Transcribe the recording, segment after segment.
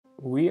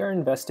We are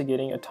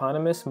investigating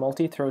autonomous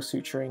multi-throw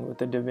suturing with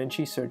the Da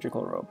Vinci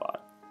surgical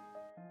robot.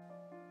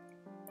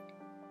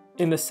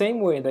 In the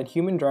same way that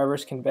human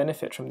drivers can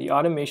benefit from the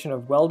automation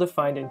of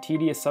well-defined and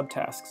tedious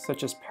subtasks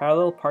such as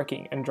parallel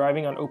parking and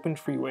driving on open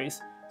freeways,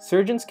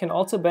 surgeons can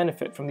also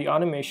benefit from the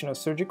automation of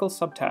surgical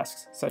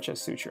subtasks such as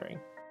suturing.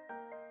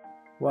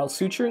 While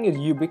suturing is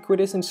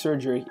ubiquitous in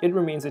surgery, it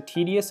remains a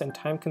tedious and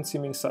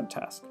time-consuming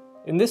subtask.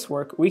 In this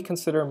work, we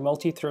consider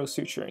multi-throw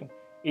suturing,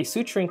 a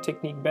suturing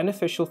technique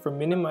beneficial for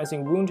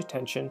minimizing wound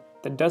tension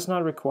that does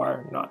not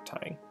require knot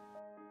tying.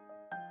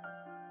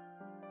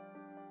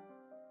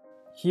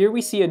 Here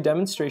we see a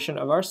demonstration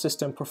of our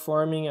system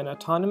performing an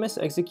autonomous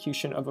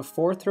execution of a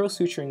 4-throw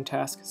suturing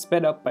task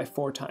sped up by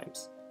 4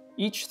 times.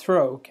 Each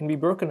throw can be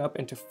broken up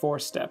into 4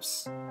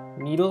 steps: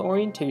 needle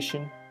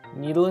orientation,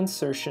 needle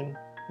insertion,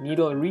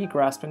 needle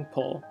re-grasp and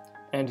pull,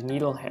 and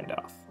needle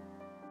handoff.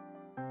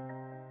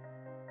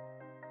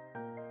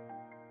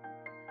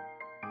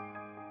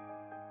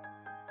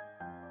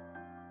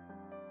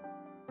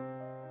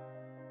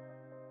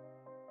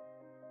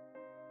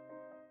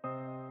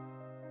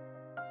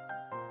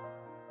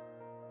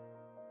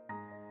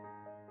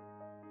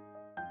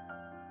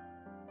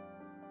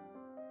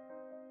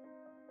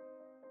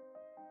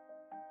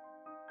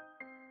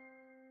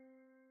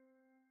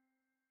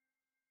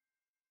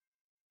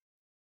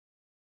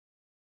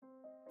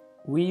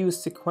 We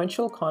use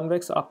sequential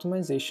convex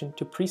optimization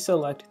to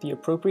pre-select the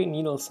appropriate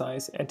needle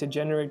size and to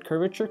generate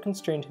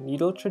curvature-constrained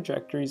needle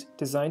trajectories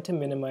designed to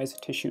minimize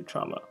tissue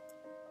trauma.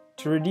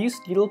 To reduce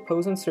needle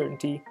pose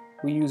uncertainty,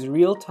 we use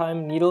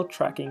real-time needle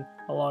tracking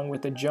along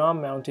with a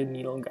jaw-mounted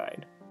needle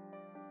guide.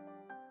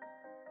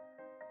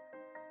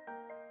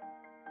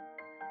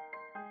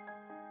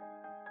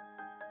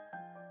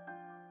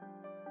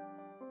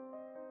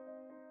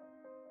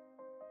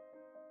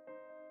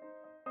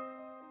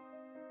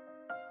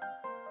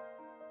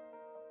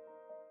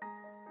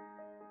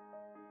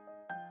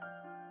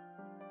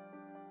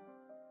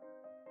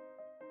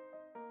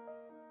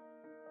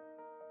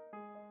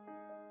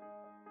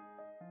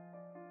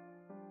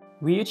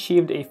 We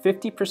achieved a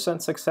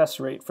 50% success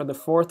rate for the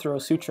 4-throw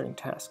suturing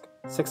task,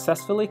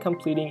 successfully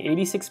completing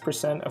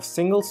 86% of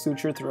single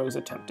suture throws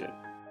attempted.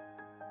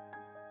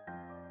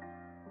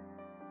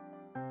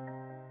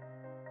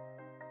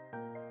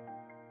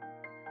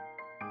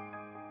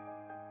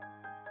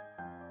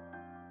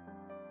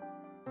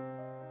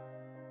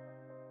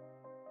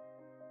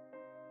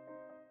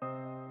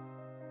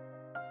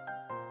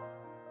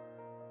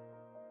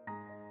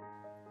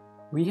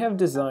 We have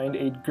designed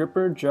a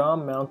gripper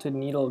jaw-mounted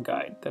needle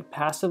guide that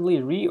passively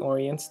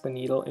reorients the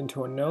needle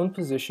into a known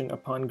position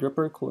upon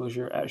gripper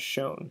closure as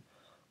shown.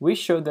 We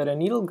showed that a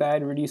needle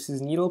guide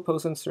reduces needle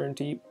pose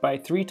uncertainty by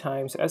 3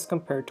 times as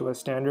compared to a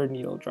standard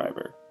needle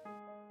driver.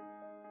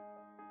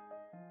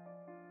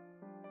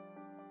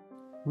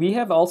 We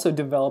have also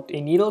developed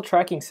a needle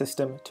tracking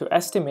system to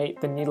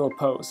estimate the needle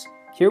pose.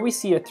 Here we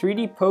see a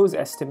 3D pose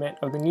estimate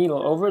of the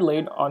needle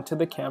overlaid onto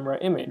the camera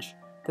image.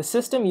 The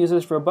system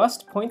uses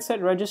robust point set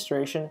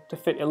registration to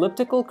fit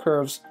elliptical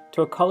curves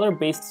to a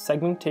color-based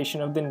segmentation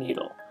of the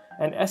needle,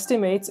 and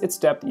estimates its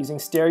depth using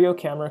stereo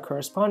camera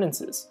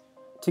correspondences.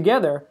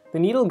 Together, the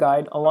needle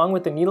guide along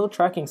with the needle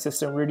tracking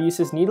system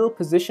reduces needle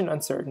position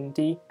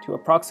uncertainty to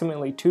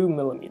approximately 2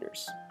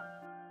 mm.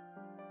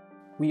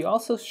 We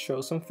also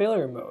show some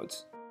failure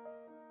modes.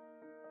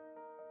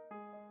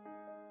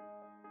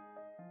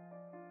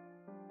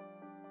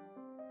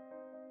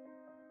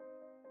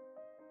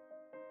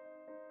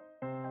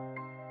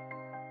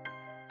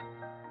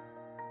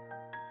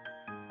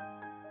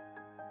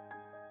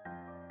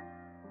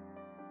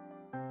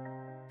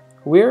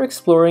 We are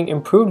exploring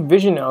improved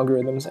vision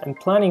algorithms and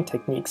planning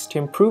techniques to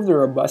improve the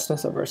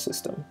robustness of our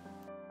system.